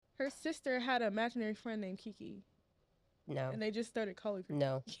Her sister had an imaginary friend named Kiki. No. And they just started calling her.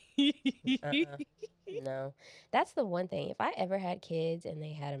 No. No. That's the one thing. If I ever had kids and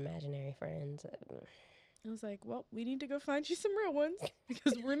they had imaginary friends, I was like, well, we need to go find you some real ones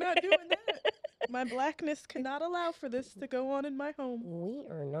because we're not doing that. My blackness cannot allow for this to go on in my home. We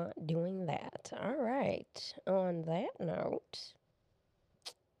are not doing that. All right. On that note.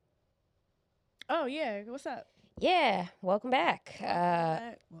 Oh, yeah. What's up? Yeah. Welcome back.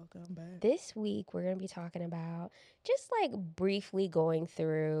 Welcome back. This week, we're going to be talking about just like briefly going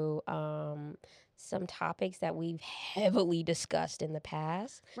through some topics that we've heavily discussed in the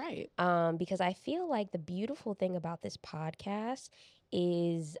past. Right. Because I feel like the beautiful thing about this podcast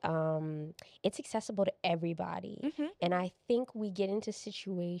is it's accessible to everybody. Mm-hmm. And I think we get into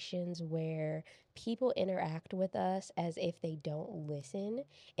situations where people interact with us as if they don't listen,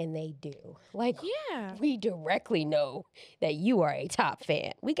 and they do. Like, yeah, we directly know that you are a top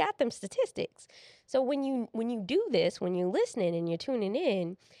fan. We got them statistics. So when you do this, when you're listening and you're tuning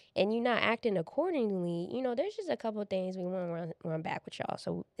in and you're not acting accordingly, there's just a couple of things we want to run back with y'all.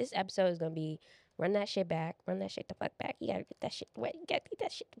 So this episode is going to be run that shit back, run that shit the fuck back. You got to get that shit away. You got to get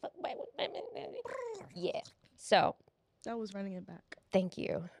that shit the fuck away. Yeah. So that was running it back. Thank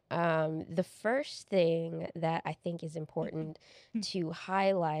you. The first thing that I think is important to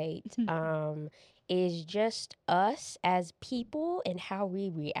highlight is just us as people and how we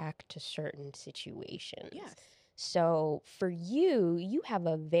react to certain situations. Yes. So for you have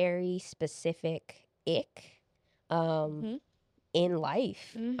a very specific ick in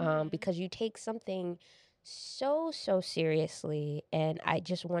life because you take something so seriously, and I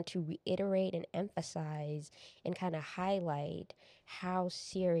just want to reiterate and emphasize and kind of highlight how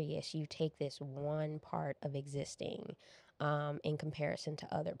serious you take this one part of existing in comparison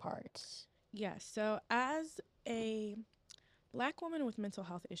to other parts. Yes. So as a Black woman with mental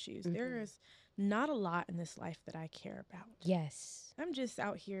health issues, there is not a lot in this life that I care about. Yes. I'm just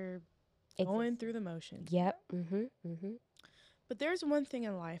out here going through the motions. Yep. But there's one thing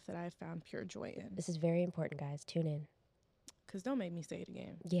in life that I've found pure joy in. This is very important, guys. Tune in. Because don't make me say it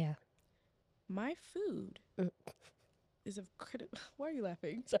again. Yeah. My food is of critical... Why are you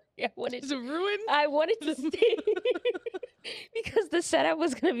laughing? Sorry, Is it ruined? I wanted to say... because the setup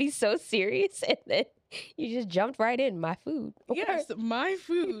was going to be so serious, and then you just jumped right in. My food. Okay. Yes, my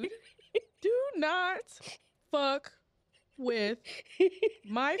food. Do not fuck with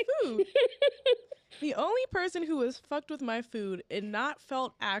my food. The only person who has fucked with my food and not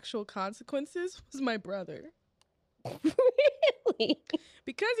felt actual consequences was my brother. Really?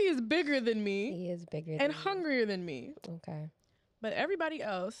 Because he is bigger than me. He is bigger and hungrier than me. Okay. But everybody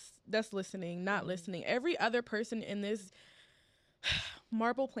else that's listening, not listening, every other person in this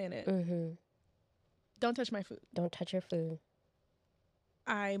marble planet, don't touch my food. Don't touch your food.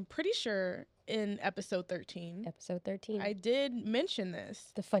 I'm pretty sure in episode 13. Episode 13. I did mention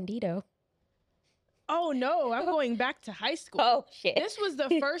this. The Fundito. Oh, no. I'm going back to high school. Oh, shit. This was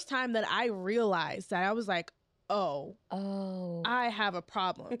the first time that I realized that I was like, oh, I have a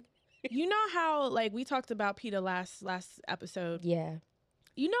problem. You know how, like, we talked about PETA last episode? Yeah.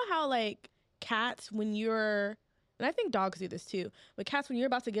 You know how, like, cats, when you're, and I think dogs do this too, but cats, when you're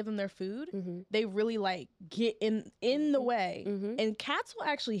about to give them their food, they really, like, get in the way. And cats will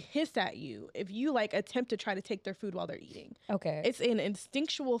actually hiss at you if you, like, attempt to try to take their food while they're eating. Okay. It's an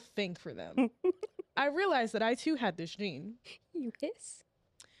instinctual thing for them. I realized that I, too, had this gene. You hiss?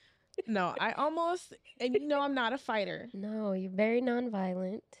 No, I almost, and you know I'm not a fighter. No, you're very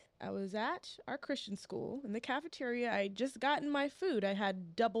nonviolent. I was at our Christian school in the cafeteria. I had just gotten my food. I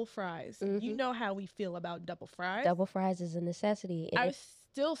had double fries. You know how we feel about double fries. Double fries is a necessity. I was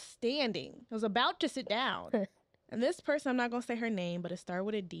still standing. I was about to sit down. And this person, I'm not going to say her name, but it started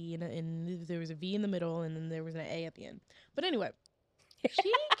with a D and there was a V in the middle and then there was an A at the end. But anyway,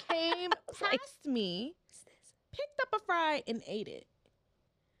 she came past me, picked up a fry and ate it.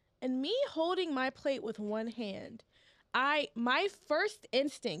 And me holding my plate with one hand, my first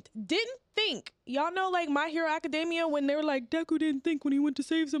instinct didn't think. Y'all know, like, My Hero Academia, when they were like, Deku didn't think when he went to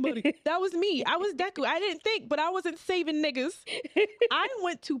save somebody. That was me. I was Deku. I didn't think, but I wasn't saving niggas. I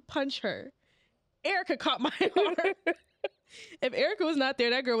went to punch her. Erica caught my arm. If Erica was not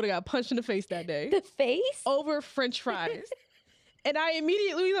there, that girl would have got punched in the face that day. The face? Over French fries. And I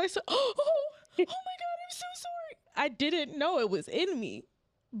immediately like, oh my God, I'm so sorry. I didn't know it was in me.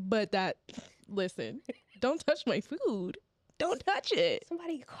 But listen, don't touch my food. Don't touch it.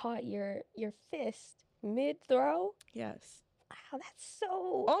 Somebody caught your fist mid-throw? Yes. Wow, that's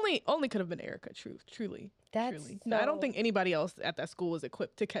so. Only could have been Erica. Truly. That's Truly. so. No, I don't think anybody else at that school was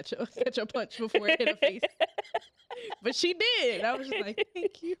equipped to catch a punch before it hit her face. But she did. I was just like,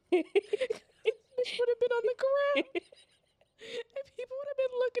 thank you. This would have been on the ground, and people would have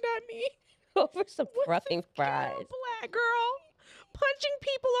been looking at me over some What's frothing this fries. Black girl punching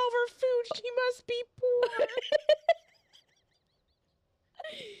people over food. She must be poor.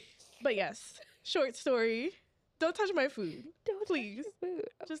 But yes, short story. Don't touch my food. Please. Food.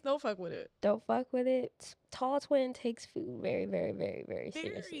 Just don't fuck with it. Don't fuck with it. Tall twin takes food very, very, very, very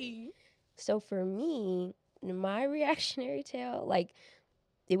seriously. So for me, my reactionary tale, like,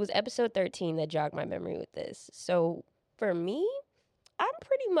 it was episode 13 that jogged my memory with this. So for me, I'm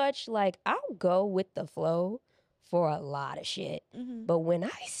pretty much like, I'll go with the flow for a lot of shit. Mm-hmm. But when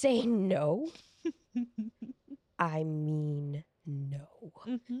I say no, I mean no.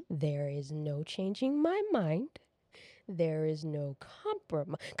 Mm-hmm. There is no changing my mind. There is no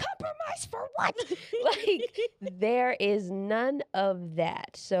compromise. Compromise for what? Like, there is none of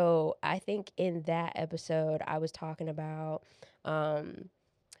that. So I think in that episode, I was talking about,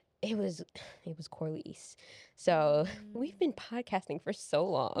 it was Corliss. So we've been podcasting for so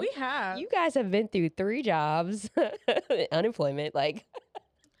long. We have. You guys have been through 3 jobs, unemployment, like.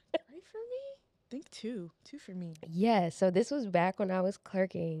 3 for me? I think 2. 2 for me. Yeah. So this was back when I was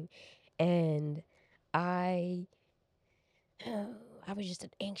clerking, and I was just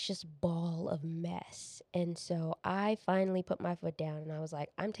an anxious ball of mess. And so I finally put my foot down and I was like,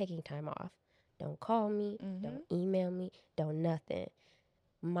 I'm taking time off. Don't call me. Mm-hmm. Don't email me. Don't nothing.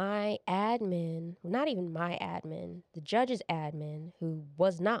 My admin, not even my admin, the judge's admin, who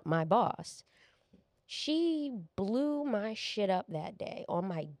was not my boss, she blew my shit up that day on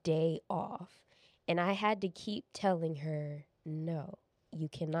my day off. And I had to keep telling her, no, you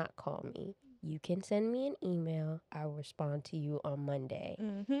cannot call me. You can send me an email. I'll respond to you on Monday.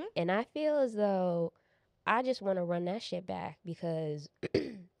 Mm-hmm. And I feel as though I just want to run that shit back because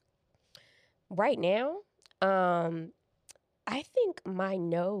right now, I think my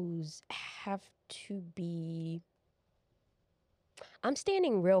no's have to be. I'm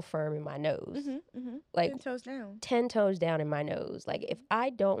standing real firm in my nose. Mm-hmm, mm-hmm. Like 10 toes down. 10 toes down in my nose. Like, if I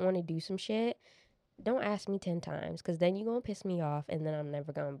don't want to do some shit, don't ask me 10 times, because then you're going to piss me off, and then I'm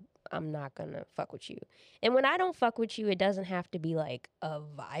not going to fuck with you. And when I don't fuck with you, it doesn't have to be like a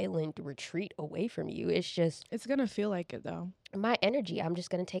violent retreat away from you. It's just. It's going to feel like it, though. My energy. I'm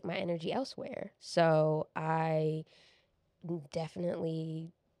just going to take my energy elsewhere. So I'm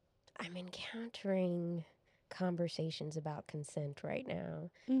encountering conversations about consent right now.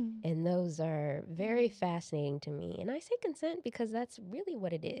 And those are very fascinating to me. And I say consent because that's really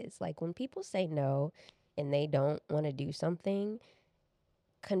what it is. Like, when people say no and they don't want to do something,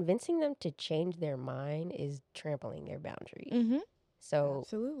 convincing them to change their mind is trampling their boundaries. Mm-hmm. So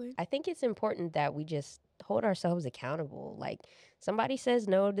absolutely. I think it's important that we just hold ourselves accountable. Like, somebody says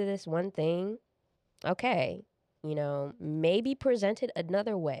no to this one thing, okay, maybe present it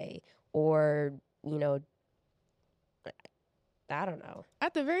another way, or, I don't know.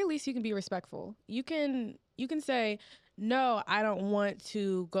 At the very least, you can be respectful. You can say, no, I don't want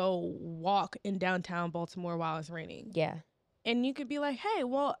to go walk in downtown Baltimore while it's raining. Yeah. And you could be like, hey,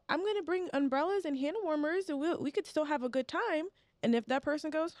 well, I'm going to bring umbrellas and hand warmers, and we could still have a good time. And if that person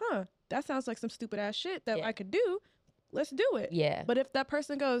goes, that sounds like some stupid ass shit that I could do, let's do it. Yeah. But if that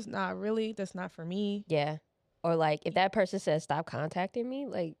person goes, nah, really, that's not for me. Yeah. Or like, if that person says, stop contacting me,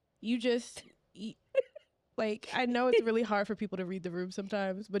 like. You just. Like, I know it's really hard for people to read the room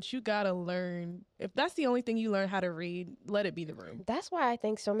sometimes, but you gotta learn. If that's the only thing you learn how to read, let it be the room. That's why I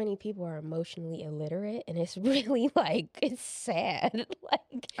think so many people are emotionally illiterate, and it's really, like, it's sad.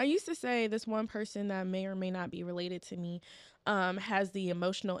 Like, I used to say this one person that may or may not be related to me has the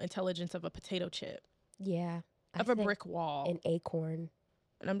emotional intelligence of a potato chip. Yeah. Of a brick wall. An acorn.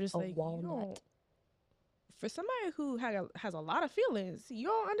 And I'm just like, walnut. For somebody who has a lot of feelings, you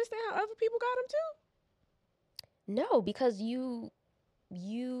don't understand how other people got them too? No, because you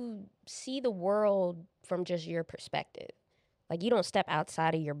see the world from just your perspective. Like, you don't step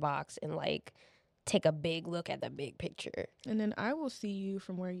outside of your box and, like, take a big look at the big picture. And then I will see you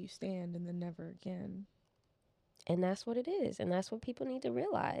from where you stand and then never again. And that's what it is. And that's what people need to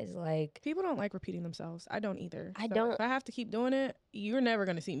realize. Like, people don't like repeating themselves. I don't either. I don't. If I have to keep doing it, you're never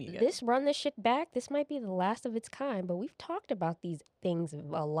going to see me again. Run this shit back. This might be the last of its kind, but we've talked about these things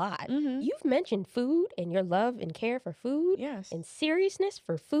a lot. Mm-hmm. You've mentioned food and your love and care for food. Yes. And seriousness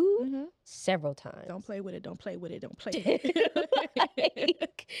for food several times. Don't play with it. Don't play with it. Don't play with it.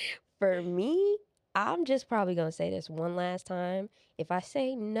 Like, for me, I'm just probably going to say this one last time. If I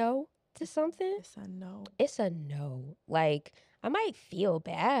say no to something, it's a no. It's a no. Like, I might feel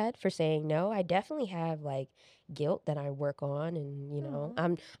bad for saying no. I definitely have like guilt that I work on, and you know,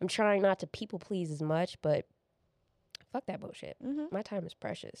 I'm trying not to people please as much, but fuck that bullshit. My time is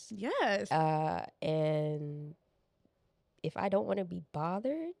precious. Yes. And if I don't want to be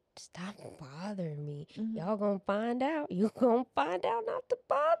bothered, stop bothering me. Y'all gonna find out. You gonna find out not to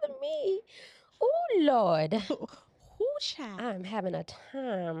bother me. Oh Lord. I'm having a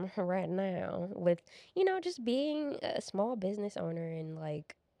time right now with, you know, just being a small business owner and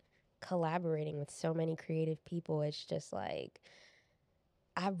like collaborating with so many creative people. It's just like,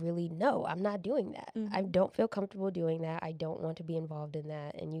 I really know I'm not doing that. I don't feel comfortable doing that. I don't want to be involved in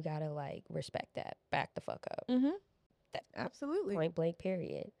that. And you gotta like respect that. Back the fuck up. That, absolutely. Point blank,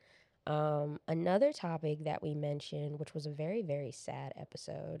 period. Another topic that we mentioned, which was a very, very sad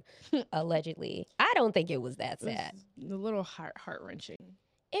episode, allegedly. I don't think it was that sad. It was a little heart-wrenching.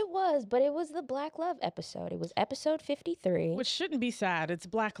 It was, but it was the Black Love episode. It was episode 53. Which shouldn't be sad. It's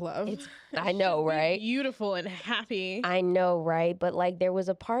Black Love. I know, right? Beautiful and happy. I know, right? But like there was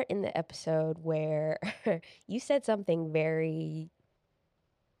a part in the episode where you said something very,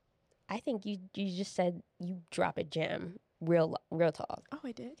 I think you just said, you drop a gem. Real talk. Oh,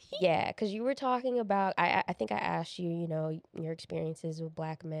 I did? Yeah, because you were talking about, I think I asked you, you know, your experiences with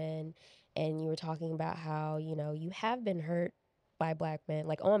Black men, and you were talking about how, you know, you have been hurt by Black men.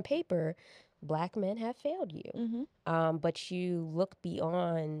 Like on paper, Black men have failed you. But you look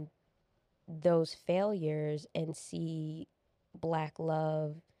beyond those failures and see Black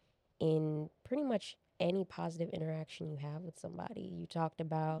love in pretty much any positive interaction you have with somebody. You talked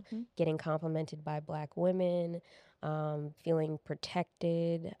about getting complimented by Black women, feeling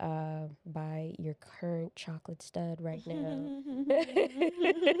protected by your current chocolate stud right now.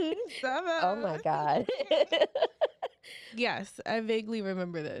 Oh my God. Yes, I vaguely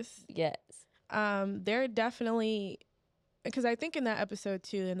remember this. Yes. There definitely, because I think in that episode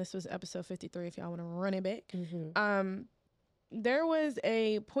too, and this was episode 53 if y'all want to run it back, there was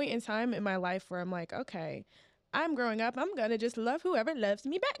a point in time in my life where I'm like, okay, I'm growing up. I'm going to just love whoever loves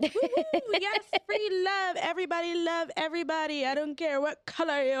me back. Woo-woo, yes, free love. Everybody love everybody. I don't care what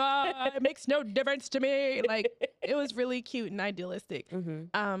color you are. It makes no difference to me. Like, it was really cute and idealistic.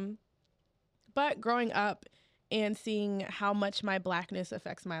 But growing up and seeing how much my Blackness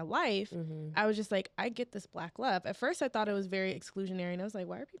affects my life, I was just like, I get this Black love. At first, I thought it was very exclusionary. And I was like,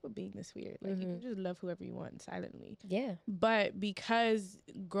 why are people being this weird? Like, you can just love whoever you want silently. Yeah. But because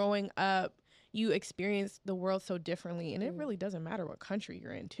growing up, you experience the world so differently. And it really doesn't matter what country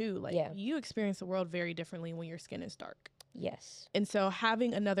you're in, too. Like, you experience the world very differently when your skin is dark. Yes. And so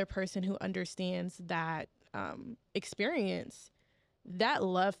having another person who understands that experience, that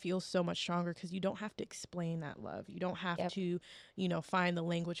love feels so much stronger because you don't have to explain that love. You don't have to, you know, find the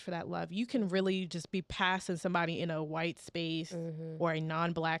language for that love. You can really just be passing somebody in a white space or a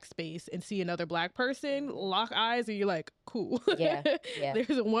non-Black space and see another Black person, lock eyes, and you're like, cool. Yeah.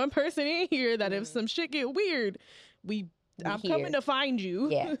 There's one person in here that if some shit get weird, I'm coming to find you.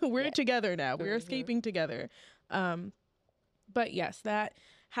 Yeah. We're together now. We're escaping together. But yes, that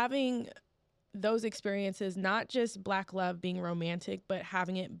having those experiences, not just Black love being romantic, but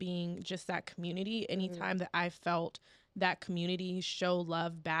having it being just that community. Anytime that I felt that community show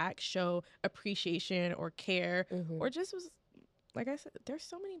love back, show appreciation or care, or just was, like I said, there's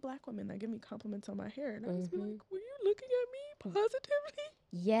so many Black women that give me compliments on my hair. And I just be like, were you looking at me positively?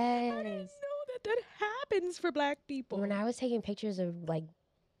 Yes. I didn't know that happens for Black people. When I was taking pictures of like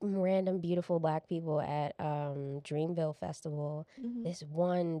random beautiful Black people at Dreamville Festival, this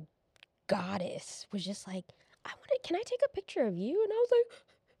one goddess was just like, can I take a picture of you? And I was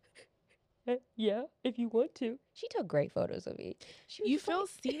like, yeah, if you want to. She took great photos of me. You feel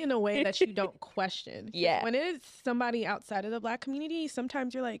seen in a way that you don't question. Yeah. When it is somebody outside of the Black community,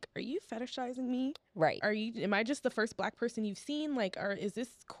 sometimes you're like, are you fetishizing me? Right. Am I just the first Black person you've seen? Like, is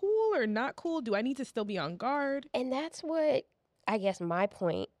this cool or not cool? Do I need to still be on guard? And that's what I guess my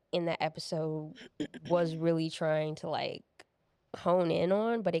point in that episode was really trying to like hone in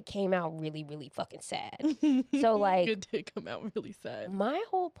on, but it came out really, really fucking sad. So like, it did come out really sad. My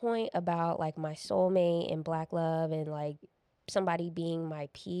whole point about like my soulmate and Black love and like somebody being my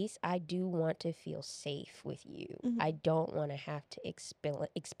peace, I do want to feel safe with you. I don't want to have to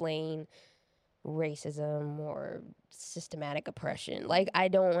explain racism or systematic oppression. Like, I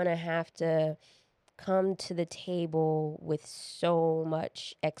don't want to have to come to the table with so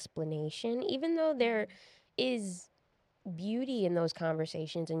much explanation, even though there is beauty in those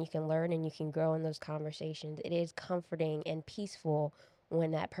conversations and you can learn and you can grow in those conversations. It is comforting and peaceful when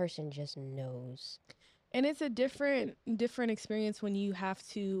that person just knows. And it's a different experience when you have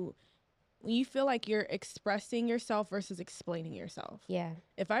to when you feel like you're expressing yourself versus explaining yourself. Yeah.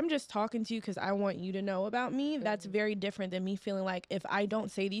 If I'm just talking to you because I want you to know about me, that's very different than me feeling like if I don't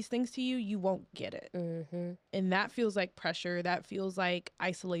say these things to you, you won't get it. And that feels like pressure. That feels like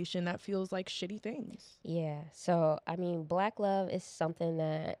isolation. That feels like shitty things. Yeah. So, I mean, Black love is something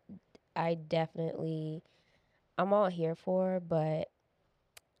that I'm all here for, but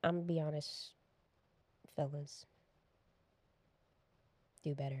I'm going to be honest, fellas,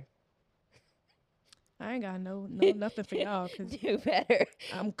 do better. I ain't got nothing for y'all because do better.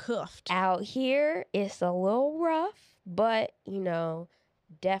 I'm cuffed. Out here, it's a little rough, but,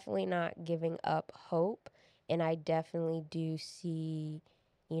 definitely not giving up hope. And I definitely do see,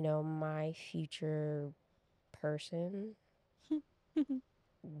 my future person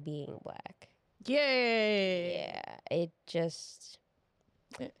being Black. Yay! Yeah, it just...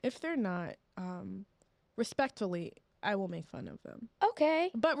 If they're not, respectfully, I will make fun of them. Okay.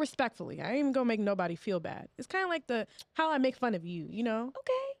 But respectfully. I ain't even gonna make nobody feel bad. It's kind of like how I make fun of you,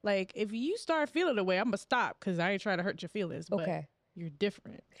 Okay. Like, if you start feeling the way, I'm gonna stop because I ain't trying to hurt your feelings. But you're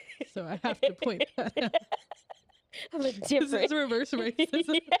different. So I have to point that out. I'm a different... This is reverse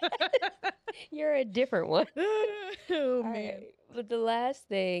racism. You're a different one. Oh, man. Right. But the last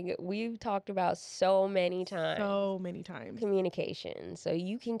thing we've talked about so many times. Communication. So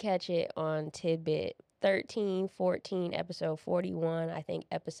you can catch it on Tidbit 13, 14, episode 41, I think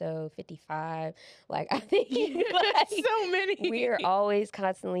episode 55. Like, I think so many. We're always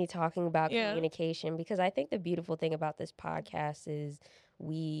constantly talking about communication because I think the beautiful thing about this podcast is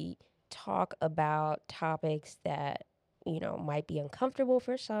we talk about topics that, might be uncomfortable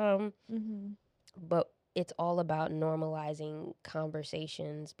for some, but it's all about normalizing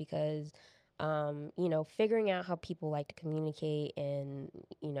conversations because, figuring out how people like to communicate and,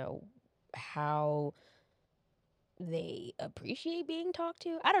 how they appreciate being talked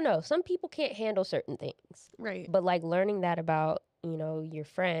to. I don't know. Some people can't handle certain things. Right. But like learning that about, your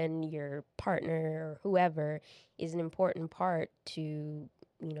friend, your partner, or whoever is an important part to,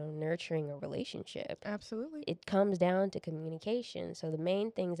 nurturing a relationship. Absolutely. It comes down to communication. So the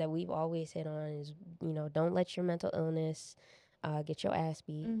main things that we've always hit on is, don't let your mental illness get your ass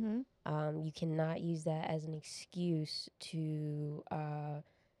beat. You cannot use that as an excuse to, I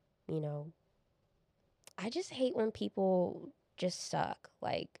just hate when people just suck.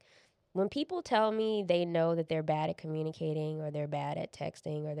 Like, when people tell me they know that they're bad at communicating or they're bad at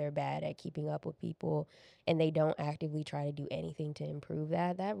texting or they're bad at keeping up with people and they don't actively try to do anything to improve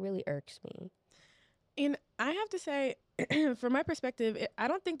that really irks me. And I have to say, from my perspective, I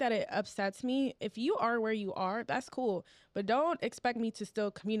don't think that it upsets me. If you are where you are, that's cool. But don't expect me to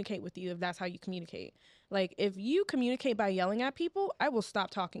still communicate with you if that's how you communicate. Like, if you communicate by yelling at people, I will stop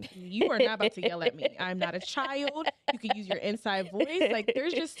talking to you. You are not about to yell at me. I'm not a child. You can use your inside voice. Like,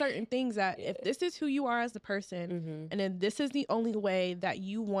 there's just certain things that if this is who you are as a person, and then this is the only way that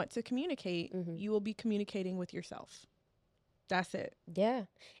you want to communicate, you will be communicating with yourself. That's it. Yeah.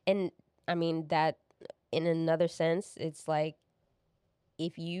 And I mean, that in another sense, it's like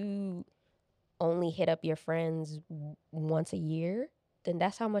if you only hit up your friends once a year, then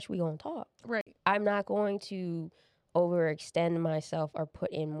that's how much we gonna talk. Right. I'm not going to overextend myself or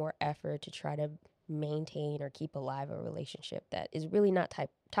put in more effort to try to maintain or keep alive a relationship that is really not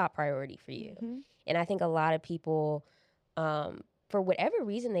top priority for you. And I think a lot of people, for whatever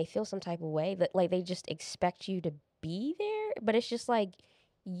reason, they feel some type of way that like they just expect you to be there, but it's just like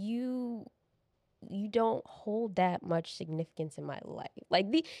you don't hold that much significance in my life. Like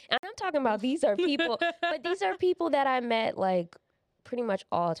and I'm talking about these are people, but these are people that I met like pretty much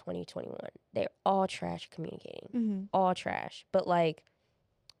all 2021. They're all trash communicating, all trash. But like,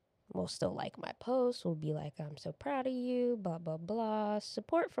 will still like my posts, will be like, I'm so proud of you, blah, blah, blah.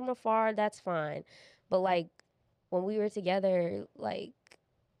 Support from afar, that's fine. But like, when we were together, like,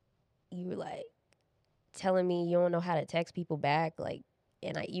 you were like telling me you don't know how to text people back, like,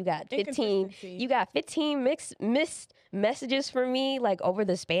 and you got 15 missed messages from me like over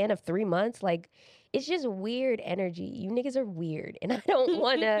the span of 3 months. Like, it's just weird energy. You niggas are weird, and I don't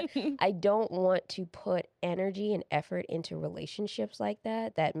want to put energy and effort into relationships like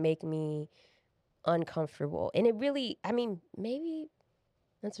that make me uncomfortable. And it really, I mean, maybe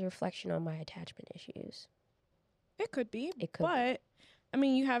that's a reflection on my attachment issues. It could be. But I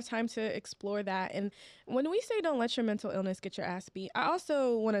mean, you have time to explore that. And when we say don't let your mental illness get your ass beat, I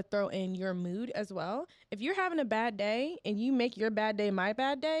also want to throw in your mood as well. If you're having a bad day and you make your bad day my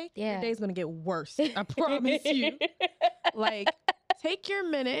bad day, your day's going to get worse. I promise you. Like, take your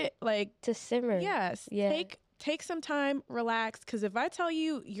minute, like, to simmer. Yes. Yeah. Take some time, relax. Because if I tell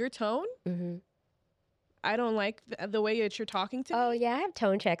you your tone, I don't like the way that you're talking to me. Oh, yeah, I have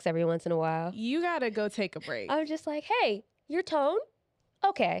tone checks every once in a while. You got to go take a break. I'm just like, hey, your tone?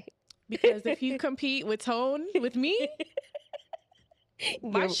 Okay. Because if you compete with tone with me,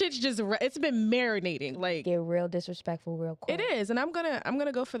 my shit's just, it's been marinating. Like, get real disrespectful real quick. It is. And I'm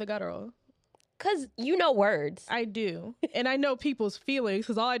gonna go for the guttural. Because you know words. I do. And I know people's feelings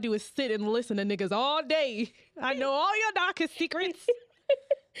because all I do is sit and listen to niggas all day. I know all your darkest secrets.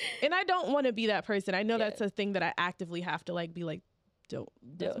 And I don't want to be that person. I know that's a thing that I actively have to like be like, don't.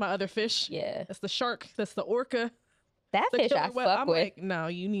 That's my other fish. Yeah. That's the shark. That's the orca. That the fish I fuck I'm with. Like, no,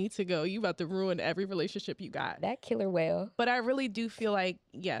 you need to go. You about to ruin every relationship you got. That killer whale. But I really do feel like,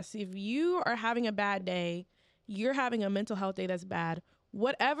 yes, if you are having a bad day, you're having a mental health day that's bad,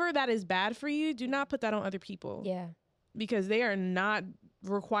 whatever that is bad for you, do not put that on other people. Yeah. Because they are not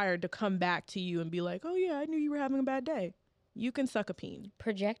required to come back to you and be like, oh yeah, I knew you were having a bad day. You can suck a peen.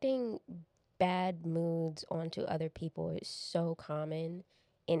 Projecting bad moods onto other people is so common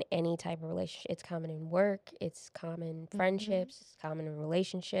in any type of relationship. It's common in work. It's common in friendships. It's common in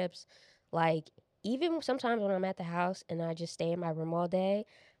relationships. Like, even sometimes when I'm at the house and I just stay in my room all day,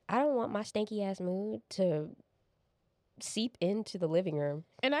 I don't want my stanky ass mood to seep into the living room.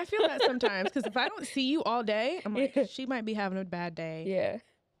 And I feel that sometimes because if I don't see you all day, I'm like, she might be having a bad day. Yeah.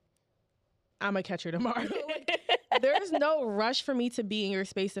 I'm going to catch her tomorrow. There's no rush for me to be in your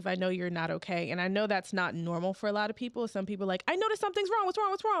space if I know you're not okay. And I know that's not normal for a lot of people. Some people are like, I noticed something's wrong. What's wrong?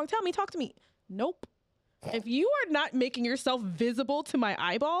 What's wrong? Tell me, talk to me. Nope. If you are not making yourself visible to my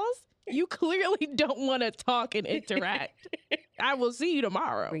eyeballs, you clearly don't want to talk and interact. I will see you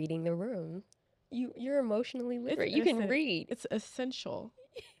tomorrow. Reading the room. You're emotionally literate. You can read. It's essential.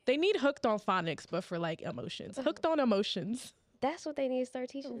 They need hooked on phonics, but for like emotions. Hooked on emotions. That's what they need to start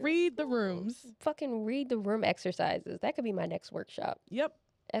teaching. Read the rooms. Fucking read the room exercises. That could be my next workshop. Yep.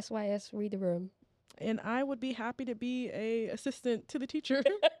 SYS, read the room. And I would be happy to be a assistant to the teacher.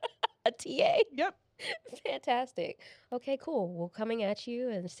 A TA? Yep. Fantastic. Okay, cool. Well, coming at you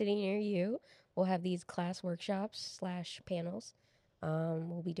and sitting near you, we'll have these class workshops / panels.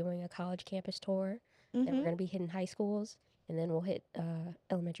 We'll be doing a college campus tour. Then we're going to be hitting high schools. And then we'll hit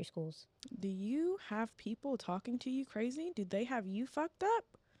elementary schools. Do you have people talking to you crazy? Do they have you fucked up?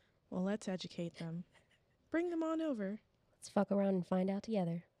 Well, let's educate them. Bring them on over. Let's fuck around and find out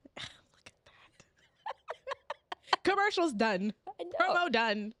together. Look at that. Commercial's done. Promo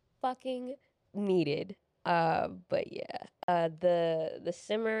done. Fucking needed. But yeah. The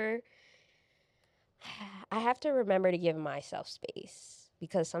simmer, I have to remember to give myself space.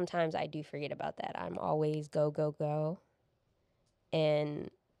 Because sometimes I do forget about that. I'm always go, go, go. And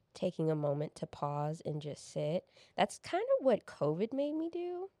taking a moment to pause and just sit. That's kind of what COVID made me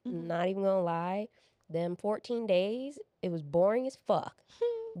do. Not even gonna lie. Them 14 days, it was boring as fuck.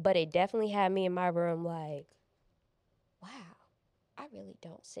 But it definitely had me in my room like, wow, I really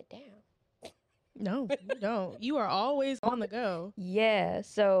don't sit down. No, you don't. You are always on the go. Yeah.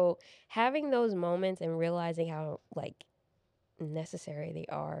 So having those moments and realizing how like necessary they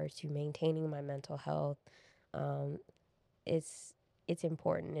are to maintaining my mental health, it's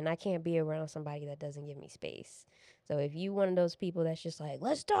important, and I can't be around somebody that doesn't give me space. So if you one of those people that's just like,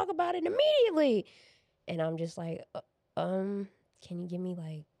 let's talk about it immediately, and I'm just like, can you give me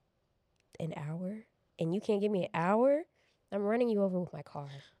like an hour? And you can't give me an hour, I'm running you over with my car.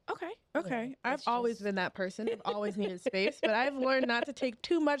 Okay. Yeah, I've always been that person. I've always needed space, but I've learned not to take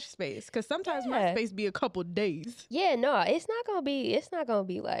too much space because sometimes my space be a couple days. Yeah, no, it's not gonna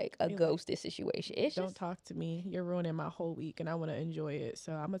be like a ghosted situation. It's don't just, talk to me. You're ruining my whole week, and I want to enjoy it.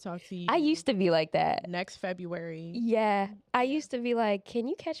 So I'm gonna talk to you. I used to be like that. Next February. Yeah, I used to be like, can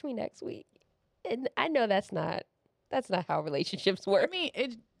you catch me next week? And I know that's not how relationships work. I mean,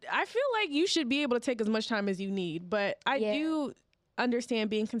 I feel like you should be able to take as much time as you need, but I do understand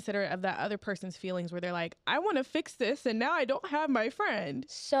being considerate of that other person's feelings where they're like, I want to fix this and now I don't have my friend.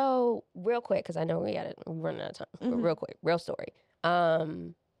 So real quick, because I know we're running out of time, but real quick, real story.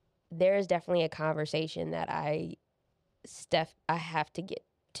 There is definitely a conversation that I have to get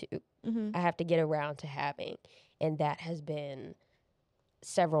to. I have to get around to having, and that has been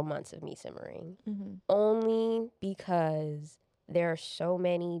several months of me simmering. Only because there are so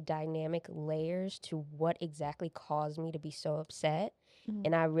many dynamic layers to what exactly caused me to be so upset.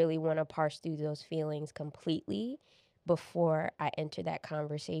 And I really want to parse through those feelings completely before I enter that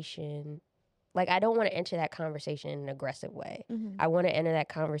conversation. Like, I don't want to enter that conversation in an aggressive way. I want to enter that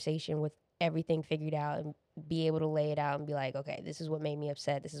conversation with everything figured out and be able to lay it out and be like, okay, this is what made me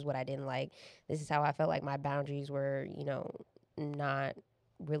upset. This is what I didn't like. This is how I felt like my boundaries were, not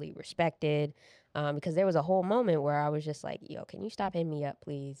really respected. Because there was a whole moment where I was just like, yo, can you stop hitting me up,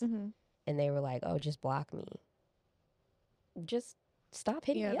 please? and they were like, oh, just block me. Just stop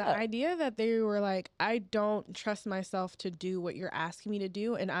hitting me the up. idea that they were like, I don't trust myself to do what you're asking me to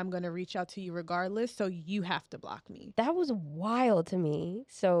do, and I'm going to reach out to you regardless, so you have to block me. That was wild to me.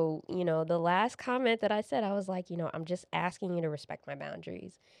 So, the last comment that I said, I was like, I'm just asking you to respect my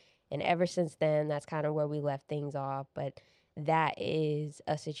boundaries. And ever since then, that's kind of where we left things off. But that is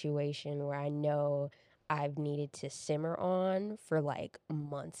a situation where I know I've needed to simmer on for like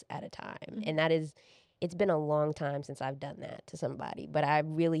months at a time. And it's been a long time since I've done that to somebody. But I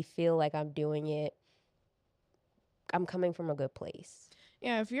really feel like I'm doing it. I'm coming from a good place.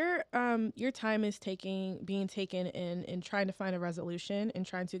 Yeah, if your time is being taken in trying to find a resolution and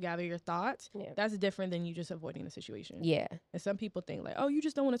trying to gather your thoughts, that's different than you just avoiding the situation. Yeah. And some people think like, oh, you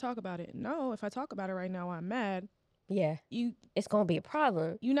just don't want to talk about it. No, if I talk about it right now, I'm mad. Yeah. It's gonna be a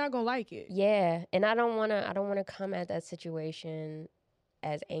problem. You're not gonna like it. Yeah. And I don't wanna come at that situation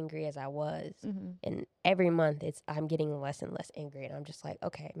as angry as I was. And every month I'm getting less and less angry, and I'm just like,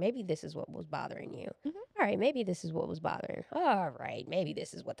 okay, maybe this is what was bothering you. All right, maybe this is what was bothering. All right, maybe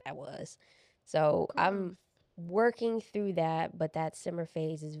this is what that was. So I'm working through that, but that simmer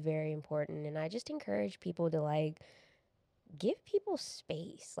phase is very important, and I just encourage people to like give people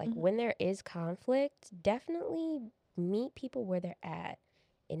space. Like when there is conflict, definitely meet people where they're at.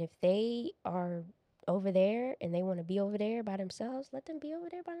 And if they are over there and they want to be over there by themselves, let them be over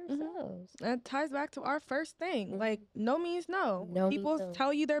there by themselves. That ties back to our first thing. Like, no means no. People means no.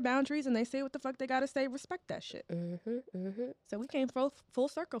 tell you their boundaries and they say what the fuck they gotta say. Respect that shit. So we came full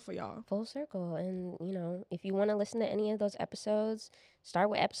circle for y'all. Full circle. And, if you want to listen to any of those episodes, start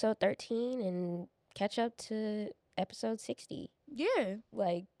with episode 13 and catch up to episode 60. Yeah.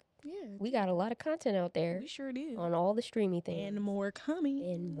 We got a lot of content out there. We sure do. On all the streamy things. And more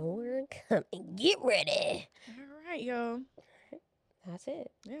coming. Get ready. All right, yo. That's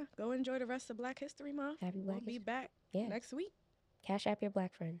it. Yeah. Go enjoy the rest of Black History Month. Happy Black History. We'll be back next week. Cash App your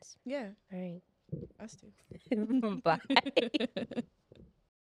black friends. Yeah. All right. Us too. Bye.